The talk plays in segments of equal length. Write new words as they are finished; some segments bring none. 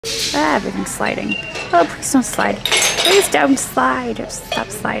Ah, everything's sliding. Oh, please don't slide. Please don't slide. Just stop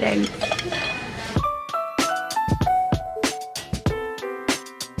sliding.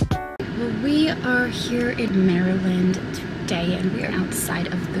 Well, we are here in Maryland today, and we are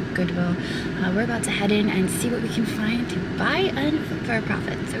outside of the Goodwill. We're about to head in and see what we can find to buy and flip for a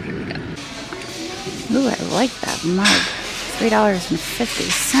profit. So here we go. Ooh, I like that mug.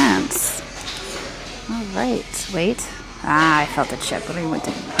 $3.50. All right, wait. Ah, I felt a chip when I went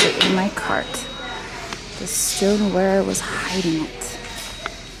to put it in my cart. The stoneware was hiding it.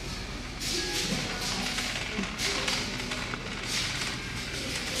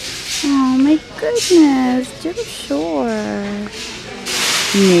 Oh my goodness, Jim Shore.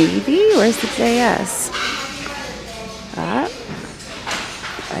 Maybe? Where's the JS? Ah,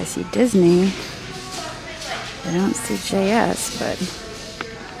 I see Disney. I don't see JS, but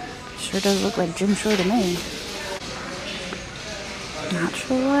sure does look like Jim Shore to me.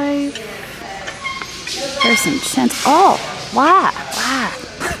 Natural Life. There's some chance. Oh, wow, wow.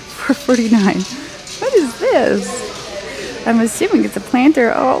 $4.49. What is this? I'm assuming it's a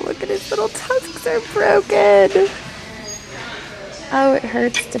planter. Oh, look at his little tusks are broken. Oh, it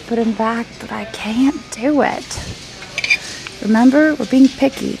hurts to put him back, but I can't do it. Remember, we're being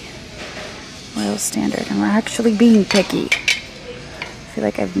picky. Royal Standard, and we're actually being picky. I feel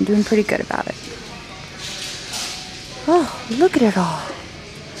like I've been doing pretty good about it. Oh, look at it all.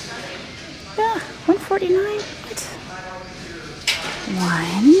 Yeah, $149. What?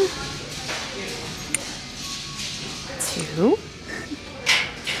 1, 2,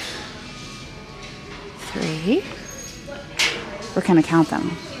 3. We're gonna count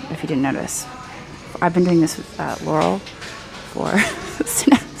them, if you didn't notice. I've been doing this with Laurel for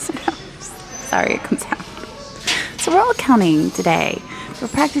sorry, it comes out. So we're all counting today. We're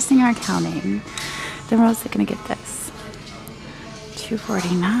practicing our counting. Then we're also gonna get this.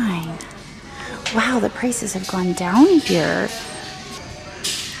 $2.49. Wow, the prices have gone down here.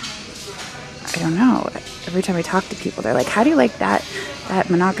 I don't know. Every time I talk to people, they're like, how do you like that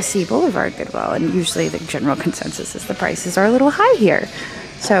Monocacy Boulevard Goodwill? And usually the general consensus is the prices are a little high here.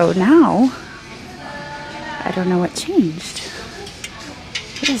 So now, I don't know what changed.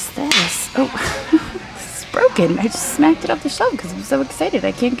 What is this? Oh, this is broken. I just smacked it off the shelf because I'm so excited.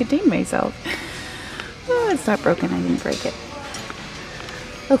 I can't contain myself. Oh, it's not broken. I didn't break it.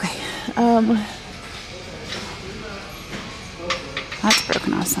 Okay. That's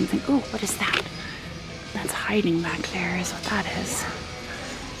broken off something. Ooh, what is that? That's hiding back there is what that is.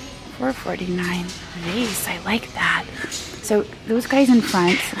 $4.49. Vase, I like that. So those guys in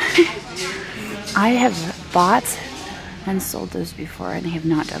front, I have bought and sold those before, and they have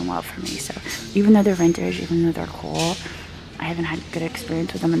not done well for me. So even though they're vintage, even though they're cool, I haven't had good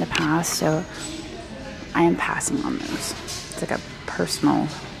experience with them in the past, so I am passing on those. It's like a personal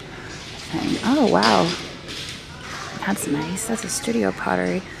thing. Oh, wow. That's nice. That's a studio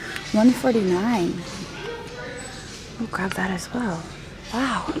pottery. $149. We'll grab that as well.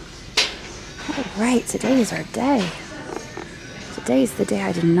 Wow. All right, today is our day. Today is the day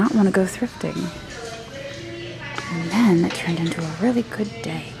I did not want to go thrifting. And then it turned into a really good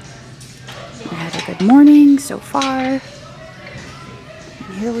day. We had a good morning so far.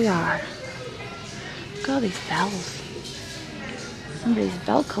 And here we are. Look at all these bells. Somebody's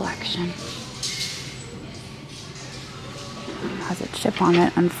bell collection. Has a chip on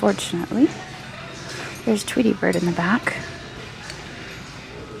it, unfortunately. There's Tweety Bird in the back.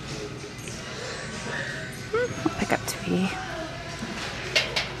 I'll pick up Tweety.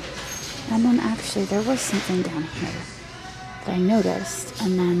 And then actually there was something down here that I noticed,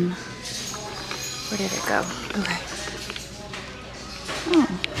 and then where did it go? Okay. Oh,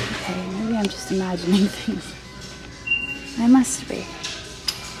 okay, maybe I'm just imagining things. I must be.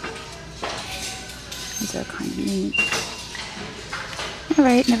 These are kind of neat.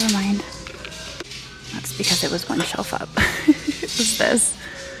 Alright, never mind. That's because it was one shelf up. It was this.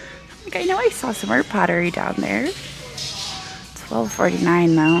 Like, I know I saw some art pottery down there.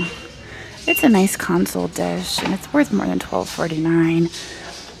 $12.49 though. It's a nice console dish, and it's worth more than $12.49.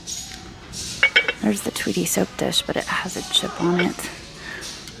 There's the Tweety soap dish, but it has a chip on it.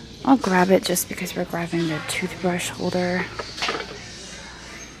 I'll grab it just because we're grabbing the toothbrush holder.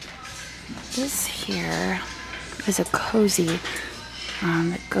 This here is a cozy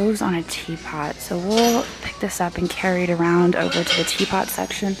that goes on a teapot. So we'll pick this up and carry it around over to the teapot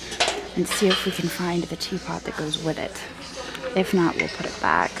section and see if we can find the teapot that goes with it. If not, we'll put it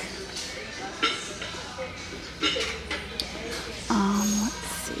back. Let's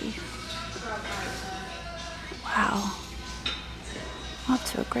see. Wow. Off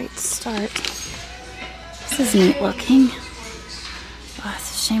to a great start. This is neat looking. Oh,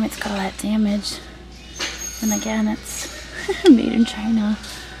 it's a shame it's got all that damage. And again, it's made in China.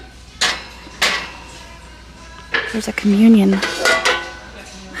 There's a communion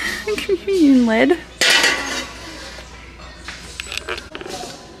lid.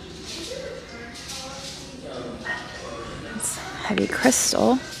 It's heavy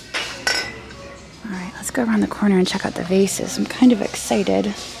crystal. Alright, let's go around the corner and check out the vases. I'm kind of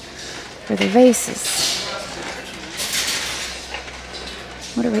excited for the vases.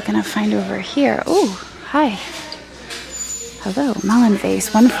 What are we gonna find over here? Oh, hi. Hello, melon vase,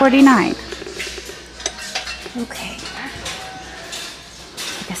 $149. Okay.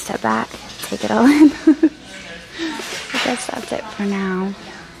 Take a step back, take it all in. I guess that's it for now.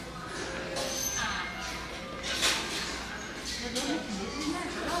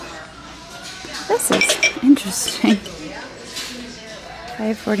 This is interesting.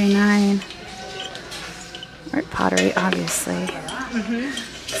 $5.49. Art pottery, obviously.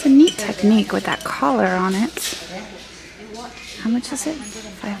 It's a neat technique with that collar on it. How much is it?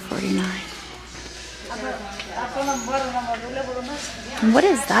 $5.49. And what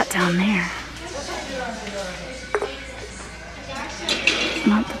is that down there?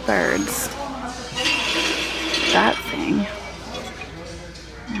 Not the birds. That thing.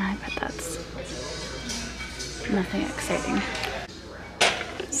 Yeah, I bet that's nothing exciting.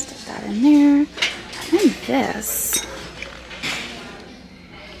 Stick that in there. And then this.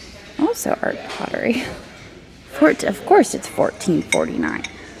 Also art pottery. Of course it's $14.49.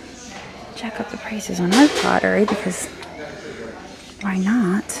 Check out the prices on art pottery because why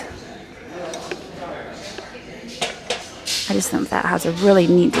not? I just think that has a really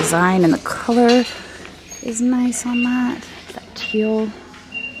neat design and the color is nice on that. That teal.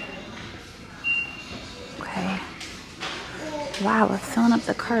 Okay. Wow, we're filling up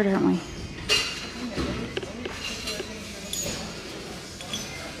the cart, aren't we?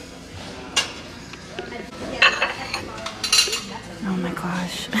 Oh my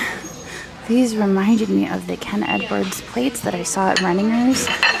gosh. These reminded me of the Ken Edwards plates that I saw at Renninger's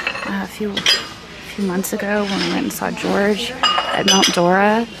a few months ago when we went and saw George at Mount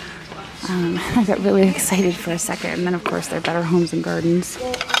Dora. I got really excited for a second, and then of course they're Better Homes and Gardens.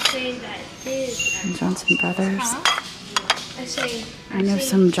 And Johnson Brothers. I know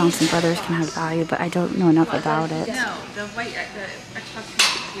some Johnson Brothers can have value, but I don't know enough about it. No, the white, I talked to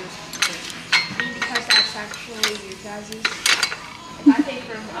you because that's actually you guys'. I think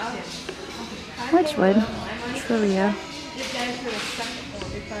from Wedgwood, Trillia.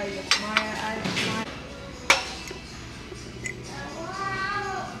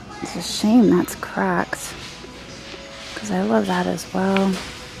 It's a shame that's cracked because I love that as well.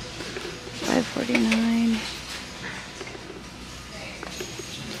 $5.49.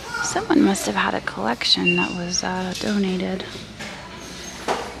 Someone must have had a collection that was donated.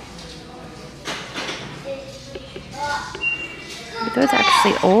 Are those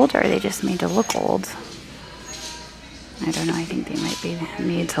actually old, or are they just made to look old? I don't know, I think they might be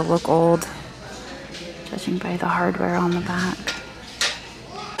made to look old, judging by the hardware on the back.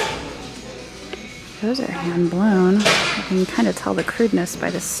 Those are hand blown. You can kind of tell the crudeness by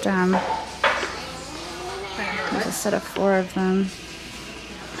the stem. There's a set of 4 of them.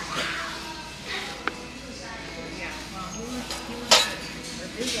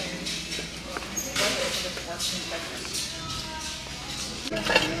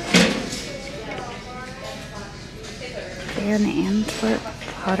 Van Antwerp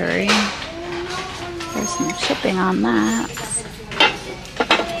pottery. There's some shipping on that.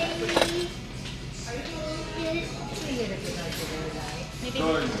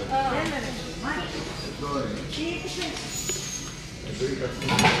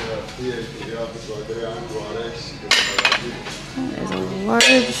 That is a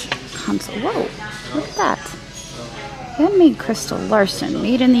large console. Whoa, look at that. Handmade crystal Larson,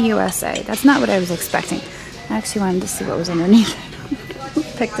 made in the USA. That's not what I was expecting. I actually wanted to see what was underneath it.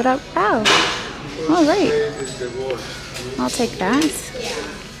 Picked it up. Wow. All right. I'll take that.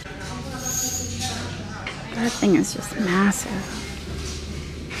 That thing is just massive.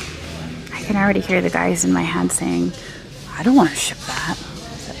 I can already hear the guys in my head saying, I don't want to ship that.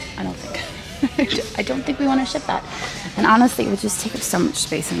 I don't think. I don't think we want to ship that. And honestly, it would just take up so much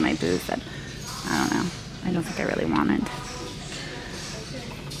space in my booth that, I don't know. I don't think I really wanted.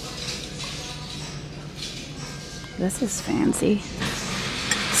 This is fancy.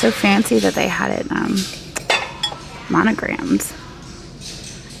 So fancy that they had it monogrammed.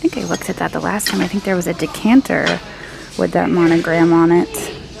 I think I looked at that the last time. I think there was a decanter with that monogram on it.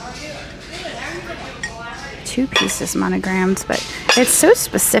 2 pieces monogrammed, but it's so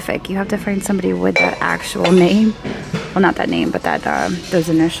specific. You have to find somebody with that actual name. Well, not that name, but that those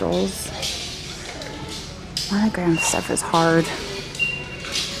initials. Monogram stuff is hard.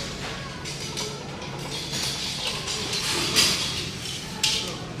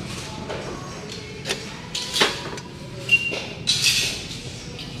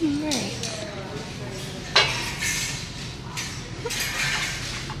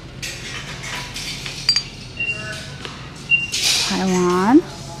 Taiwan.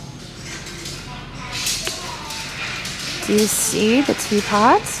 Do you see the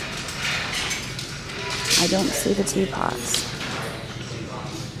teapots? I don't see the teapots.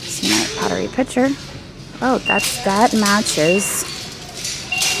 See my pottery pitcher? Oh, that matches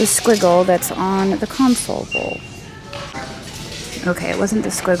the squiggle that's on the console bowl. Okay, it wasn't the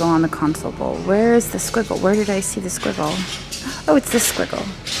squiggle on the console bowl. Where is the squiggle? Where did I see the squiggle? Oh, it's this squiggle.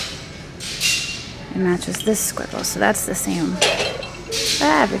 It matches this squiggle, so that's the same.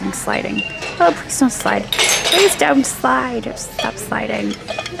 Ah, everything's sliding. Oh, please don't slide. Please don't slide. Just stop sliding.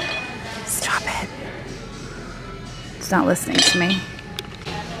 Stop it. It's not listening to me.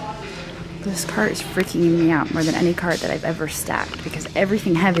 This cart is freaking me out more than any cart that I've ever stacked because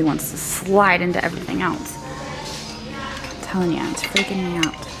everything heavy wants to slide into everything else. I'm telling you, it's freaking me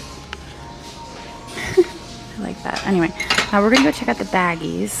out. I like that. Anyway, now we're gonna go check out the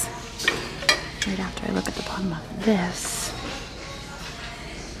baggies. Right after I look at the bottom of this.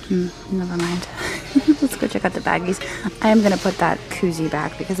 Never mind. Let's go check out the baggies. I am going to put that koozie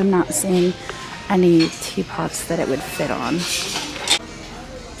back because I'm not seeing any teapots that it would fit on.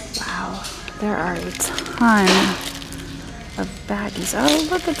 Wow, there are a ton of baggies. Oh,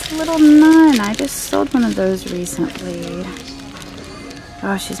 look, it's a little nun. I just sold one of those recently.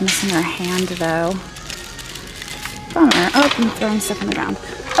 Oh, she's missing her hand though. Bummer. Oh, I'm throwing stuff on the ground.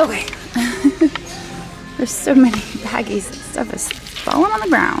 Okay. There's so many baggies and stuff is falling on the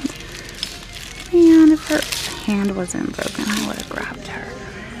ground. And if her hand wasn't broken, I would have grabbed her.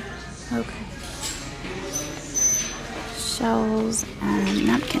 Okay. Shells and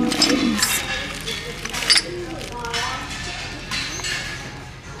napkin rings.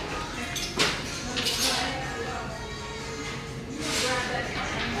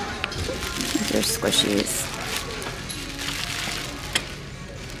 These are squishies.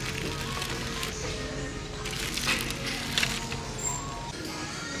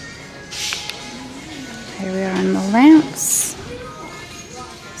 Here we are on the lamps.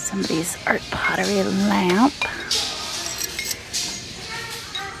 Somebody's art pottery lamp.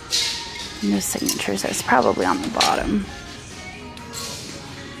 No signatures, that's probably on the bottom.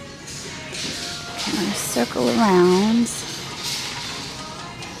 Okay, I'm gonna circle around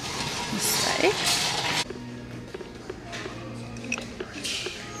this way.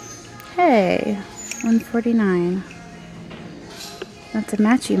 Hey, 149. That's a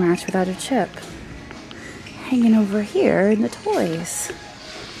matchy match without a chip. Hanging over here in the toys.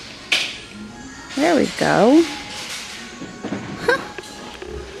 There we go. Huh.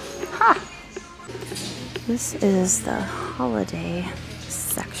 Ha. This is the holiday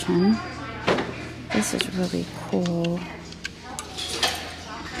section. This is really cool.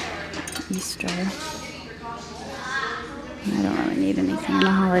 Easter. I don't really need anything in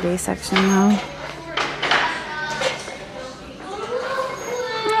the holiday section though.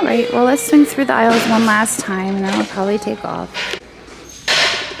 Alright, well let's swing through the aisles one last time and then I'll probably take off.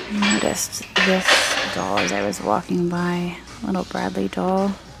 I noticed this doll as I was walking by. Little Bradley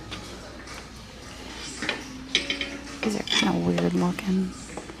doll. These are kind of weird looking.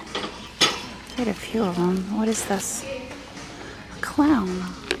 Quite a few of them. What is this? A clown.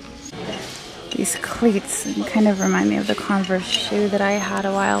 These cleats kind of remind me of the Converse shoe that I had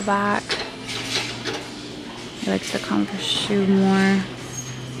a while back. I like the Converse shoe more.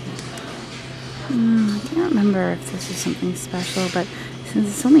 I can't remember if this is something special, but since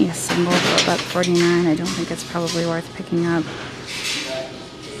it's only a single for about $49, I don't think it's probably worth picking up.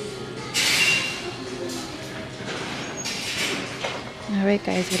 Alright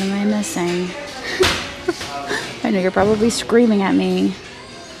guys, what am I missing? I know you're probably screaming at me.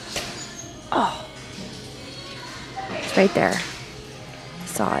 Oh, it's right there. I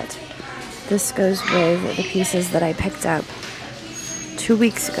saw it. This goes with the pieces that I picked up 2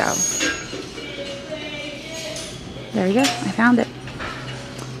 weeks ago. There you go, I found it.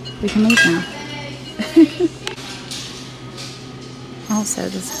 We can leave now. Also,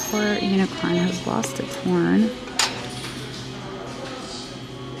 this poor unicorn has lost its horn.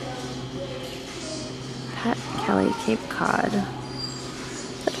 Pat Kelly Cape Cod.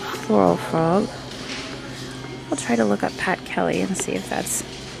 Floral frog. I'll try to look up Pat Kelly and see if that's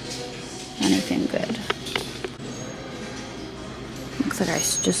anything good. Looks like I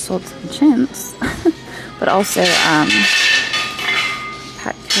just sold some chintz. But also,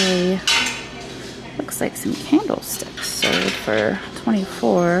 Pat looks like some candlesticks sold for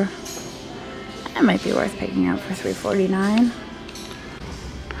 $24. That might be worth picking up for $3.49.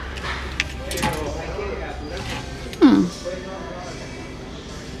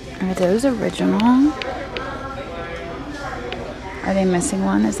 Are those original? Are they missing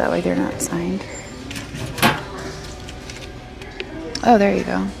one? Is that why they're not signed? Oh, there you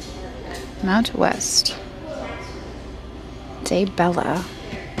go. Mount West. Day Bella.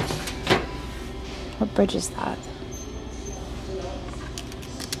 What bridge is that?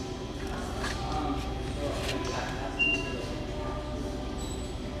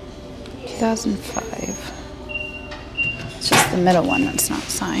 $2005. It's just the middle one that's not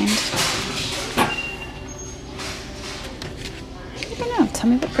signed. I don't know. Tell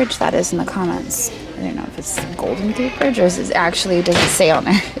me what bridge that is in the comments. I don't know if it's the Golden Gate Bridge or is it actually, does it say on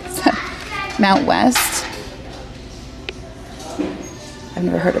there? It's Mount West. I've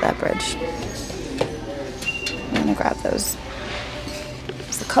never heard of that bridge. I'm gonna grab those.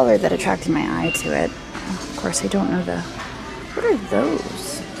 It's the color that attracted my eye to it. Of course, I don't know what are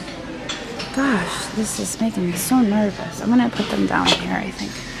those? Gosh, this is making me so nervous. I'm gonna put them down here, I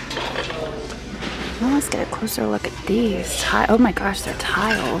think. Well, let's get a closer look at these. Oh my gosh, they're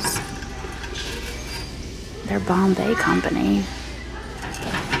tiles. They're Bombay Company.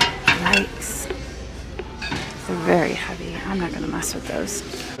 Yikes. They're very heavy. I'm not gonna mess with those.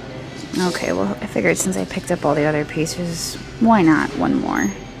 Okay, well, I figured since I picked up all the other pieces, why not one more?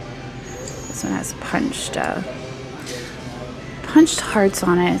 This one has punched hearts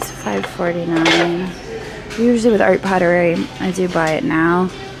on it. It's $5.49. Usually with art pottery, I do buy it now.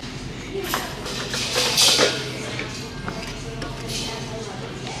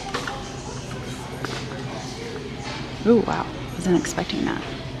 Oh wow, wasn't expecting that.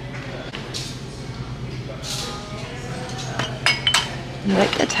 I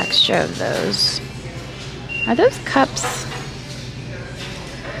like the texture of those. Are those cups?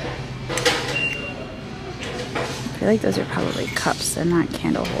 I feel like those are probably cups. They're not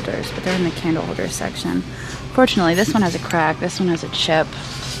candle holders, but they're in the candle holder section. Fortunately, this one has a crack. This one has a chip.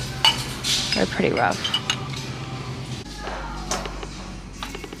 They're pretty rough.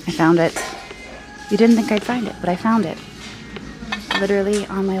 I found it. You didn't think I'd find it, but I found it. Literally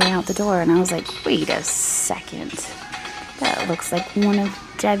on my way out the door, and I was like, wait a second. That looks like one of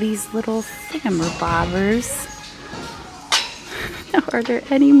Debbie's little thingamabobbers. Are there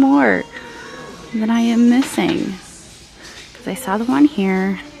any more that I am missing? Because I saw the one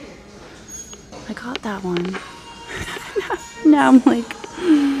here. I got that one. Now I'm like,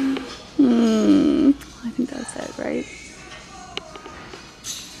 I think that's it, right?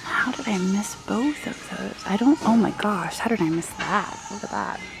 How did I miss both of those? Oh my gosh, how did I miss that? Look at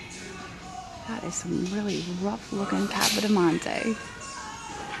that. That is some really rough looking Capodimonte.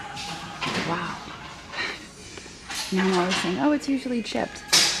 Wow. Now I'm always saying, oh, it's usually chipped.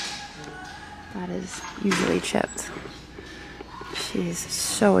 That is usually chipped. She's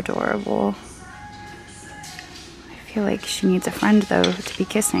so adorable. I feel like she needs a friend though to be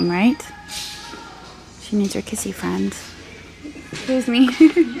kissing, right? She needs her kissy friend. Excuse me.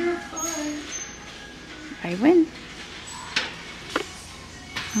 I win.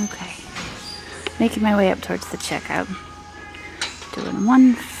 Okay. Making my way up towards the checkout. Doing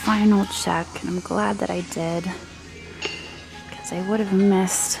one final check, and I'm glad that I did, because I would have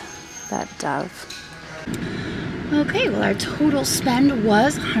missed that dove. Okay, well our total spend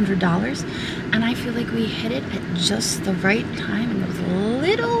was $100, and I feel like we hit it at just the right time, and those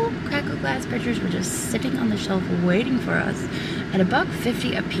little crackle glass pitchers were just sitting on the shelf waiting for us at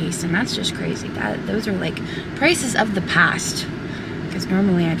 $1.50 a piece, and that's just crazy. Those are like prices of the past, because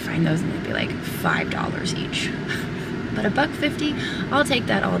normally I'd find those and they'd be like $5 each. But $1.50, I'll take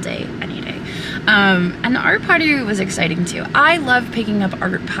that all day, any day. And the art pottery was exciting too. I love picking up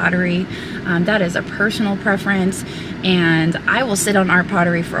art pottery. That is a personal preference, and I will sit on art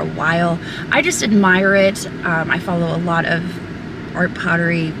pottery for a while. I just admire it. I follow a lot of art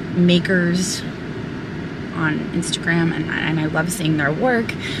pottery makers on Instagram, and I love seeing their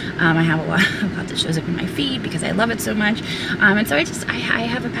work. I have a lot that shows up in my feed because I love it so much. And so I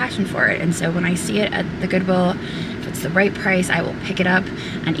have a passion for it. And so when I see it at the Goodwill, if it's the right price, I will pick it up.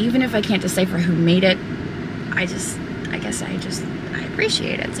 And even if I can't decipher who made it, I guess I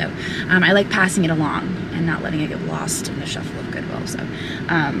appreciate it. So I like passing it along and not letting it get lost in the shuffle of Goodwill. So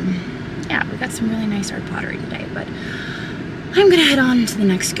yeah, we got some really nice art pottery today, but I'm gonna head on to the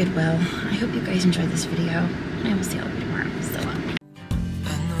next Goodwill. I hope you guys enjoyed this video, and I will see y'all later.